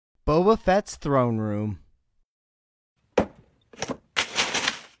Boba Fett's throne room.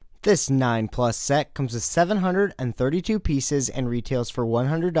 This 9+ set comes with 732 pieces and retails for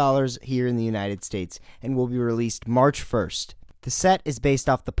 $100 here in the United States and will be released March 1st. The set is based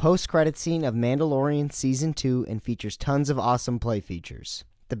off the post-credit scene of Mandalorian Season 2 and features tons of awesome play features.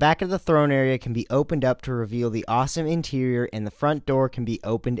 The back of the throne area can be opened up to reveal the awesome interior, and the front door can be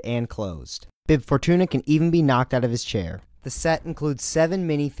opened and closed. Bib Fortuna can even be knocked out of his chair. The set includes 7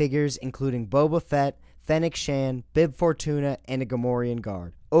 minifigures including Boba Fett, Fennec Shan, Bib Fortuna, and a Gamorrean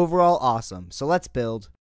guard. Overall awesome, so let's build.